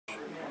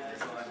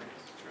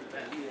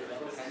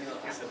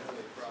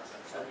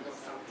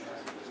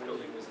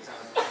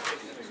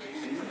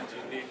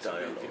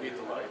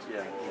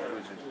Yeah,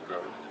 inclusive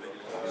growth.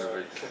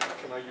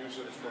 Can I use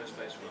it for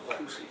space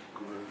reflection?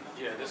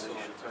 Yeah, this will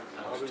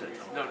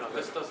no,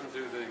 this doesn't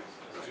do the.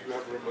 Do you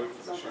have a remote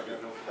for the studio?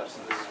 That's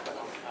the. I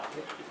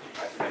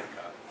think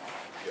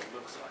it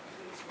looks like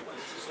it is.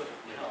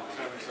 In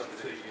terms of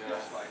the.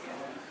 I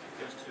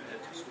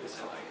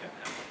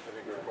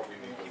think we probably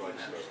need the right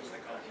stuff.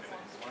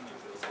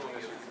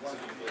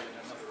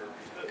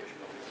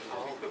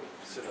 I'll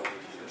sit over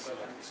here so I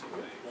can see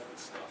the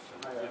stuff.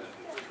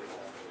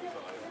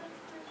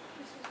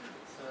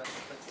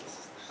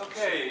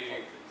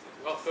 Okay,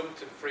 welcome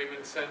to the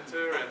Freeman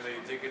Center and the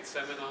Dig It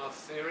seminar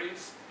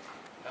series.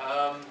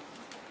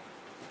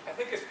 I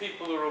think as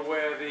people are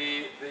aware,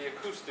 the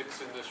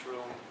acoustics in this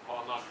room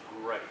are not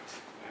great.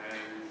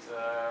 And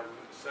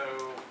so,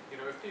 you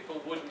know, if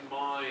people wouldn't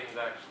mind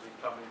actually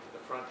coming to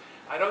the front.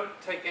 I don't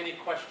take any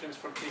questions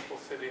from people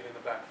sitting in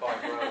the back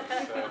 5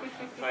 rows, so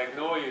if I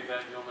ignore you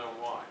then you'll know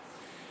why.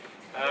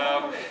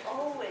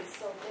 Always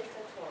so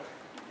dictatorial.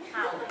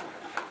 How?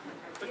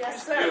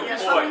 Yes, sir. You,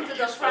 Yes, boy, to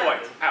the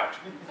front. out.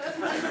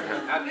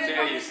 How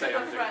dare you say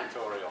I'm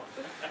dictatorial?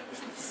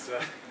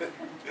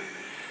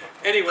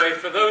 Anyway,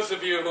 for those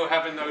of you who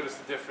haven't noticed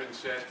the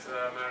difference yet,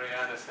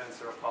 Mariana sends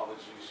her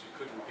apologies. She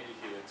couldn't be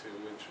here to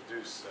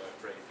introduce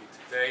Raphie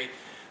today.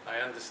 I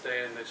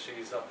understand that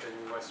she's up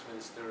in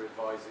Westminster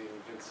advising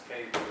Vince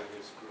Cable and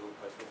his group,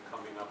 I think,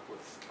 coming up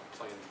with a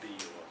plan B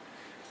or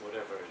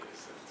whatever it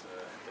is that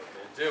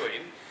they're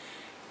doing.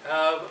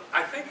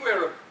 I think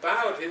we're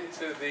about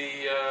into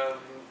the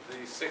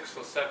 6th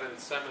or 7th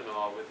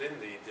seminar within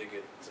the Dig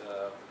It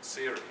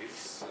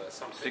series, the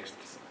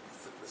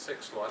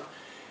 6th one.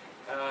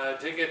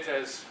 Dig It,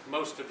 as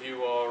most of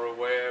you are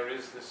aware,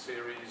 is the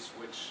series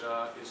which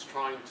is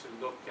trying to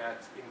look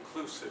at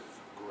inclusive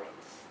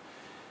growth,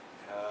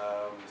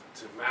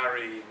 to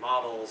marry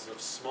models of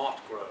smart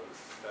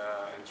growth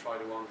and try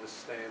to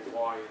understand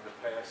why in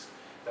the past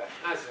that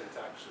hasn't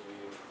actually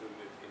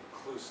included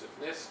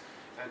inclusiveness,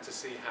 and to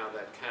see how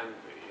that can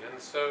be. And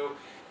so,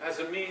 as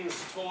a means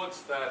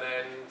towards that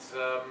end,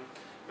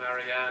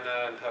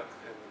 Mariana and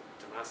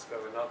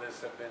Damasco and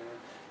others have been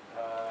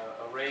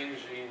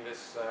arranging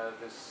this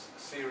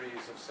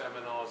series of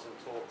seminars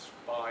and talks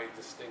by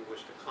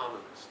distinguished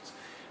economists.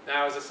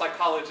 Now, as a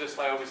psychologist,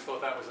 I always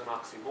thought that was an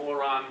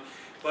oxymoron,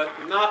 but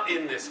not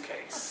in this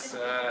case.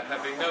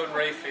 Having known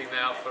Raphie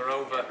now for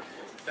over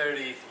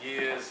 30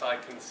 years, I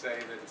can say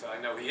that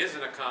I know he is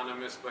an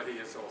economist, but he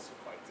is also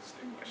quite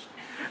distinguished.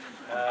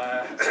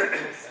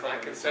 And I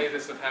can say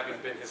this of having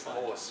been his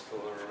horse for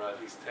at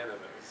least 10 of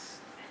those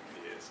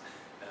years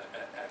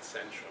at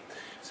Centrum.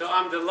 So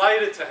I'm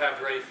delighted to have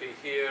Raphie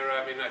here.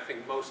 I mean, I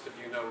think most of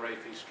you know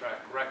Raphie's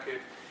track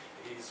record.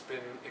 He's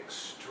been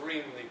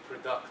extremely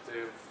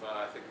productive.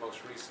 I think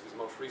his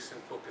most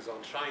recent book is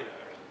on China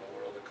and the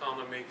world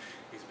economy.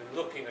 He's been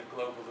looking at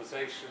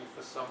globalization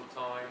for some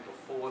time.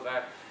 Before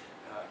that,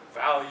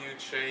 value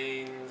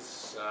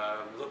chains,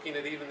 looking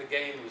at even the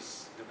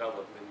games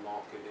development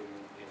market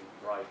in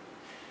Brighton.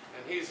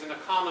 And he's an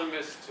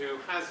economist who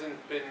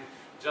hasn't been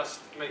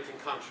just making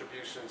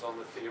contributions on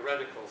the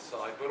theoretical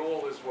side, but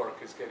all his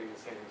work is getting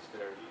his hands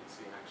dirty and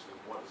seeing actually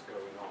what is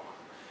going on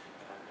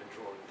and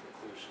drawing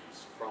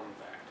conclusions from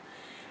that.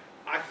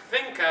 I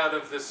think out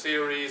of the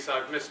series,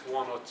 I've missed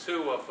 1 or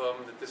 2 of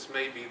them, that this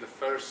may be the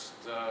first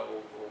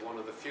or one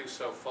of the few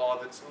so far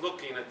that's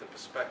looking at the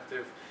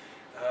perspective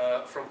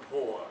from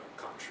poor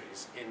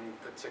countries in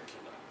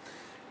particular.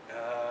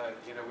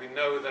 You know, we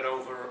know that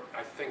over,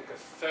 I think,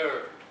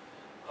 1/3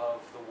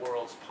 of the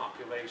world's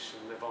population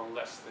live on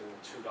less than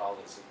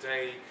 $2 a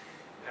day,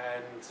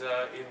 and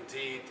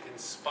indeed, in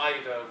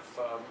spite of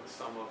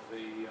some of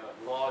the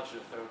larger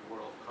third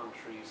world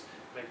countries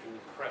making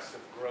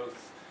impressive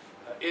growth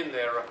in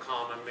their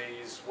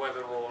economies,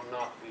 whether or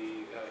not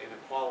the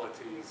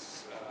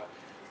inequalities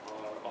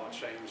are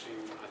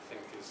changing, I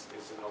think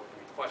is an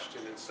open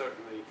question, and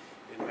certainly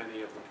in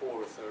many of the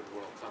poorer third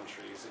world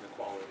countries,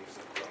 inequalities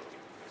are growing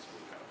as we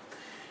go.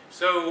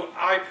 So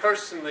I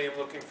personally am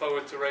looking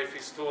forward to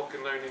Raphie's talk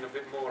and learning a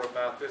bit more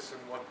about this and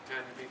what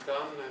can be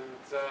done, and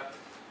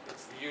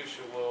it's the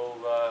usual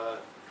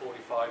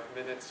 45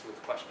 minutes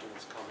with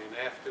questions coming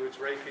afterwards.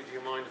 Raphie, do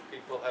you mind if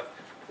people have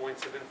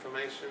points of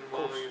information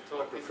while you're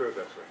talking? I prefer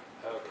that way.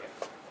 Okay,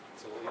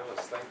 it's all yours.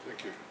 Thank you.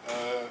 Thank you.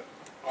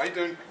 I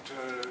don't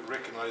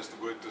recognize the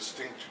word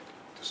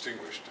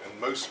distinguished, and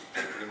most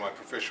people in my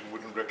profession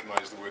wouldn't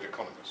recognize the word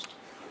economist.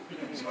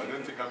 So I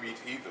don't think I meet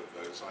either of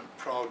those. I'm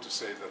proud to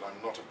say that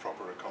I'm not a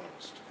proper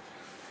economist.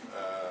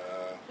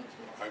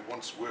 I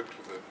once worked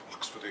with an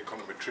Oxford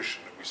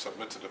econometrician, and we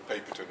submitted a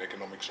paper to an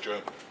economics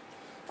journal,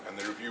 and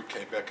the review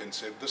came back and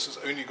said, this has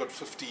only got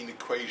 15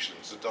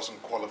 equations, it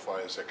doesn't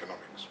qualify as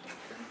economics.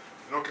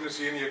 You're not going to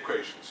see any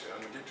equations here.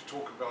 I'm going to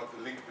talk about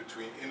the link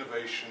between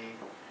innovation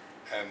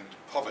and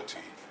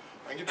poverty.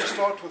 I'm going to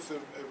start with a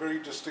very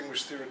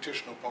distinguished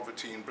theoretician of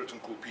poverty in Britain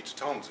called Peter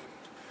Townsend,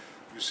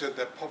 who said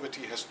that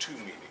poverty has 2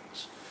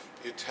 meanings.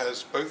 It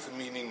has both a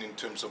meaning in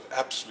terms of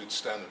absolute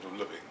standard of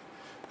living,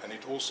 and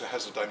it also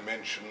has a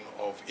dimension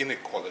of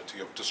inequality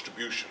of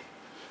distribution.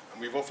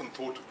 And we've often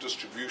thought of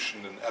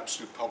distribution and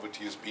absolute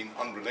poverty as being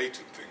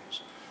unrelated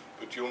things.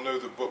 But you'll know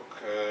the book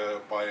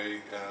by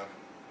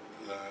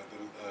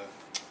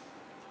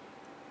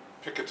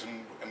Pickett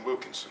and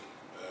Wilkinson,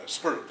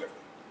 Spirit Level,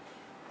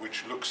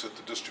 which looks at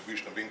the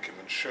distribution of income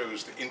and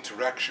shows the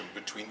interaction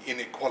between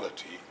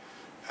inequality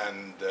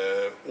and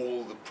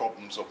all the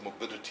problems of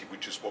morbidity,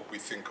 which is what we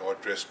think are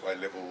addressed by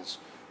levels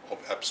of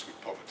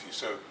absolute poverty.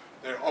 So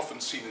they're often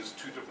seen as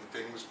two different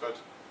things, but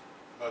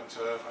I'm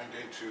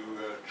going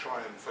to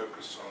try and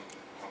focus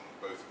on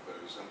both of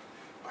those. And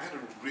I had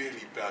a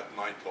really bad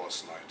night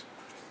last night,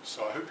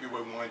 so I hope you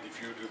won't mind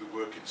if you do the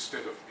work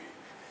instead of me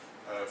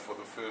for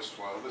the first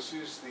while. This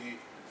is the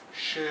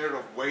share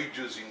of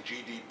wages in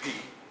GDP,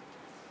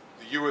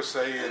 the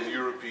USA and the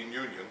European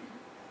Union,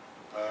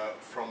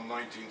 from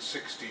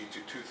 1960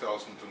 to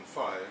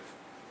 2005,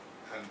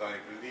 and I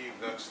believe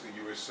that's the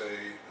USA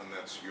and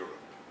that's Europe.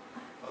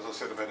 As I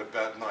said, I've had a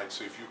bad night,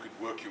 so if you could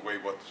work your way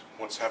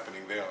what's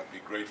happening there, I'd be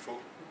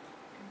grateful.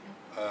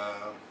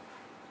 And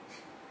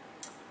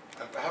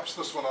perhaps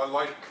this one I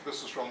like,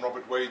 this is from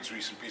Robert Wade's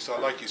recent piece, I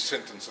like his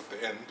sentence at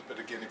the end, but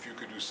again, if you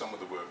could do some of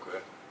the work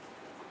there.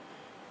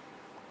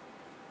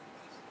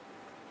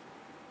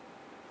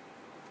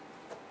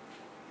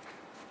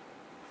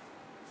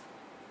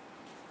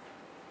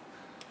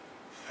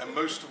 And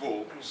most of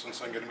all,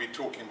 since I'm going to be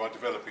talking about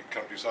developing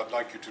countries, I'd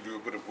like you to do a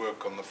bit of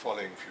work on the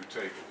following few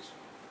tables.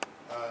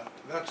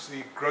 That's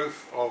the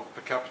growth of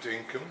per capita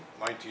income,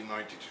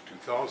 1990 to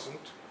 2000.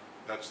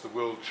 That's the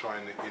world,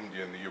 China,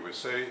 India, and the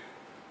USA.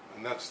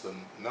 And that's the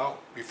now.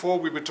 Before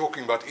we were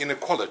talking about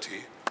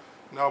inequality,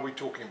 now we're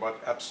talking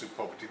about absolute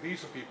poverty.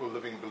 These are people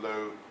living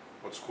below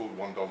what's called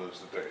 $1 a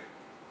day.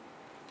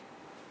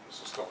 This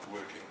will stop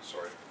working,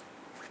 sorry.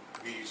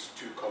 These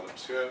two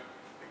columns here,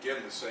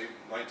 again the same,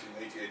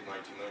 1988,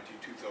 1990,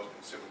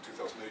 2007,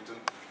 2008. And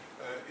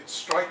it's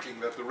striking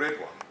that the red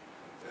one,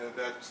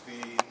 that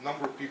the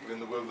number of people in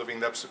the world living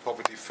in absolute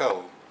poverty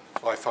fell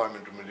by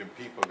 500 million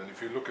people. And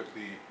if you look at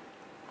the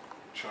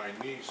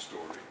Chinese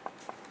story,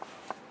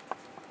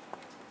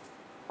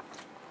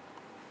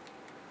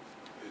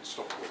 it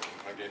stopped working.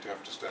 I'm going to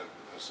have to sit down,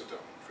 I'm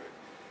afraid.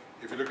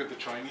 If you look at the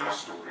Chinese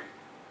story,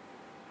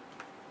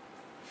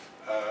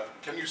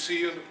 can you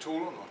see it at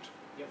all or not?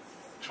 Yes.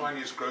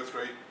 Chinese growth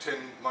rate,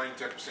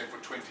 9-10% for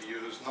 20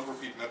 years. Number of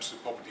people in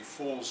absolute poverty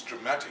falls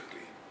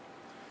dramatically.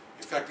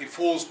 In fact, it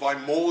falls by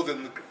more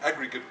than the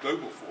aggregate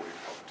global fall in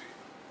poverty.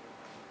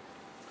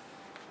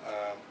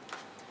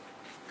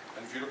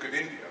 And if you look at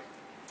India,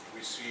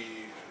 we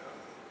see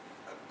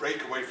a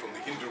break away from the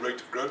Hindu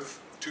rate of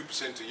growth of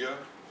 2% a year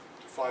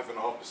to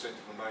 5.5% in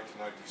the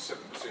 1990s,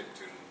 7% in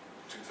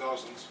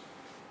 2000s.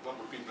 The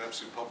number of people in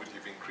absolute poverty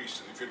have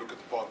increased. And if you look at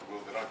the part of the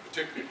world that I'm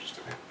particularly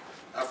interested in,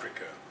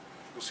 Africa,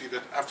 you'll see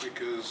that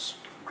Africa's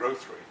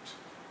growth rate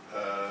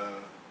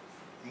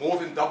more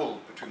than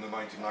doubled between the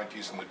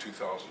 1990s and the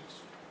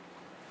 2000s.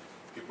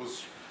 It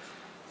was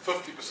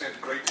 50%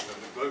 greater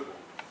than the global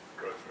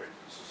growth rate.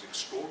 This is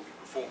extraordinary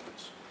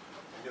performance.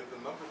 And yet the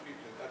number of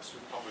people in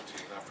absolute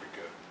poverty in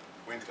Africa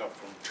went up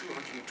from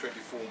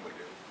 224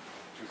 million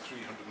to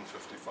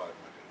 355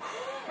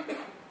 million.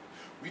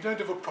 We don't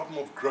have a problem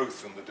of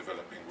growth in the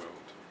developing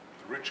world.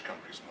 The rich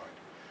countries might.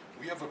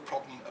 We have a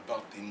problem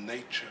about the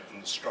nature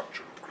and the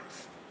structure of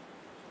growth.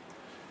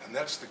 And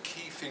that's the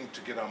key thing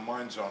to get our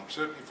minds on,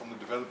 certainly from the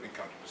developing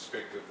country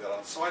perspective, that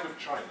outside of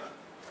China,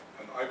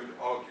 and I would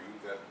argue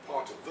that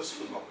part of this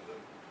phenomenon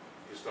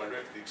is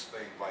directly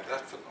explained by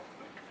that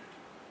phenomenon,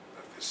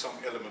 that there's some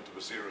element of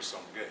a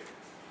zero-sum game,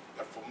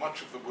 that for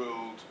much of the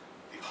world,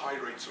 the high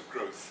rates of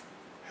growth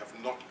have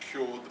not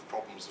cured the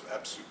problems of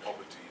absolute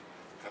poverty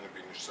and have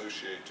been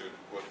associated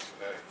with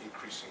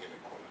increasing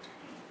inequality.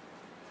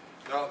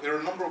 Now, there are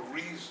a number of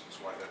reasons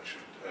why that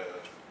should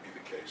be the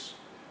case.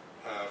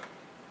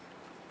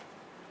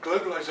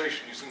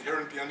 Globalization is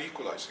inherently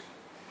unequalizing.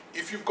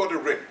 If you've got a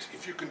rent,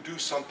 if you can do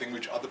something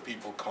which other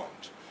people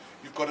can't,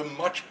 you've got a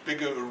much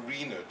bigger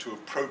arena to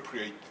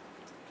appropriate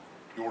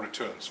your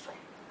returns from.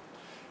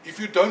 If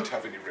you don't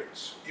have any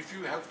rents, if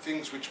you have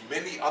things which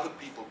many other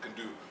people can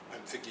do,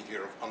 I'm thinking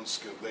here of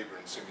unskilled labor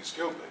and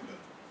semi-skilled labor,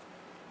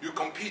 you're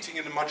competing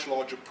in a much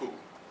larger pool.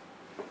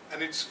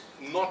 And it's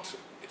not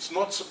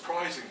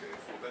surprising,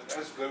 therefore, that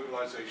as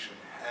globalization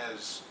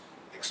has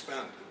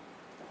expanded,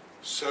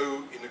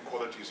 so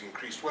inequality has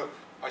increased. Well,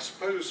 I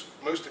suppose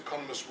most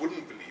economists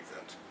wouldn't believe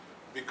that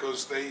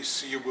because they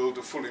see a world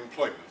of full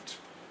employment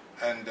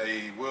and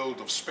a world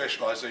of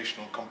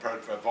specialization and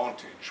comparative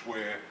advantage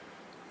where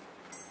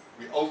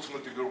we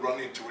ultimately will run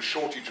into a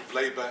shortage of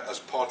labor as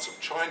parts of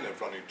China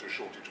run into a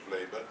shortage of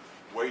labor.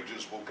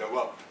 Wages will go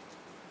up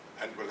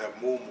and we'll have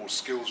more and more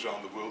skills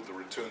around the world. The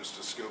returns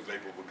to skilled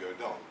labor will go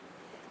down.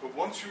 But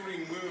once you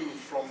remove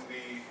from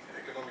the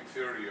economic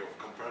theory of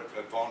comparative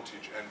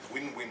advantage and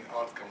win-win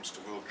outcomes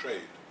to world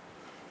trade,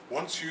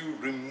 once you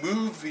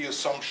remove the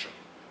assumption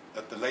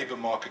that the labor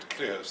market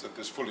clears, that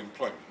there's full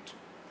employment,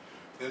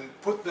 then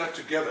put that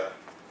together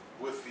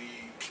with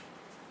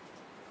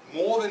the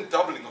more than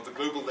doubling of the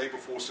global labor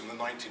force in the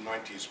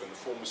 1990s when the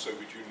former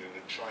Soviet Union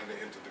and China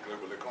entered the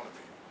global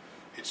economy,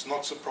 it's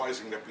not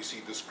surprising that we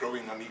see this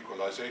growing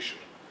unequalization.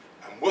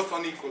 And with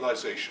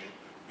unequalization,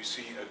 we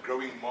see a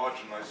growing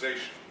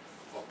marginalization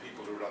of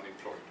people who are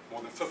unemployed.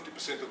 More than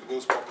 50% of the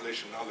world's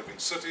population now live in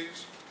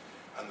cities,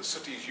 and the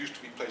cities used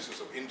to be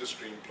places of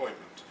industry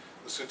employment.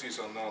 The cities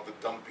are now the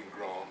dumping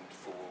ground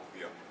for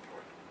the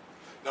unemployed.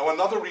 Now,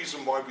 another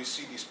reason why we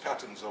see these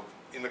patterns of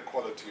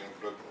inequality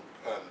and global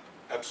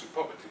absolute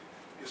poverty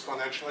is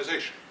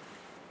financialization.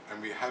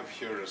 And we have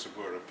here, as it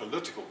were, a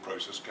political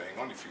process going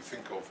on. If you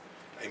think of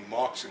a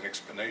Marxian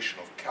explanation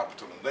of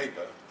capital and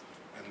labor,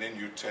 and then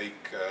you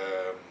take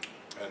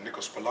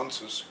Nikos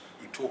Palantzis,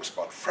 who talks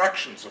about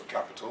fractions of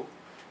capital,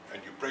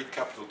 and you break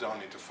capital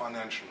down into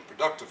financial and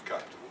productive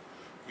capital,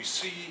 we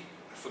see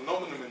a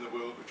phenomenon in the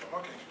world, which I'm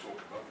not going to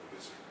talk about,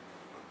 because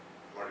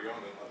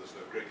Mariana and others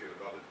know a great deal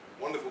about it,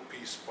 wonderful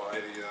piece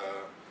by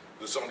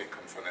Lazonic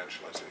on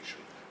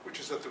financialization, which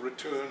is that the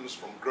returns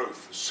from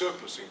growth, the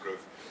surplus in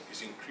growth,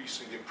 is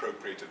increasingly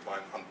appropriated by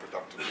an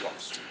unproductive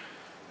loss.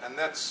 And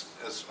that's,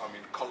 as I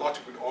mean,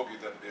 Carlotti would argue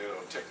that there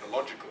are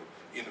technological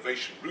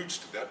innovation roots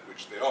to that,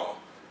 which there are,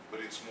 but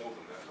it's more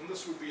than that. And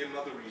this would be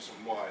another reason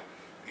why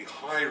the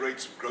high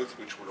rates of growth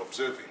which we're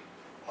observing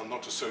are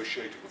not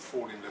associated with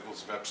falling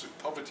levels of absolute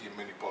poverty in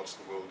many parts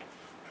of the world,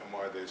 and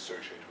why they're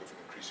associated with an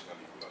increasing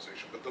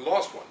unequalization. But the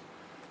last one,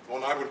 the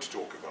one I want to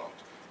talk about,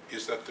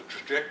 is that the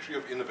trajectory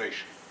of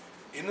innovation.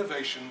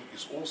 Innovation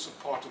is also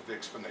part of the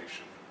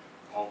explanation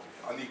of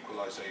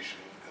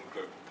unequalization and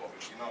global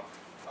poverty. Now,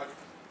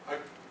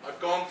 I've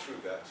gone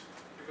through that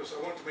because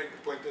I want to make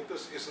the point that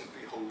this isn't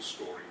the whole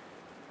story.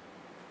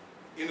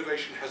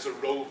 Innovation has a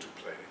role to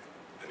play,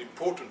 an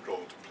important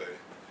role to play,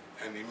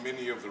 and in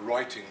many of the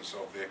writings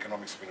of the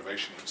economics of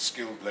innovation,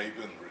 skilled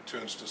labor and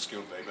returns to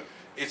skilled labor,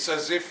 it's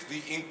as if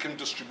the income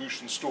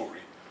distribution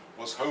story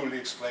was wholly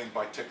explained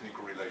by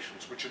technical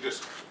relations, which it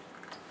isn't.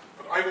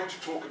 But I want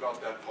to talk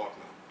about that part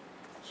now.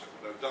 So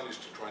what I've done is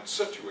to try and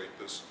situate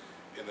this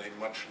in a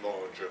much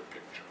larger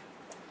picture.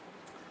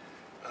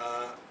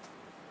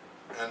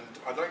 And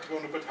I'd like to go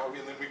on a bit how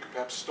and then we could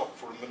perhaps stop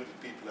for a minute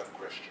if people have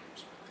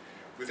questions.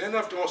 We then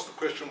have to ask the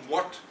question,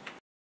 what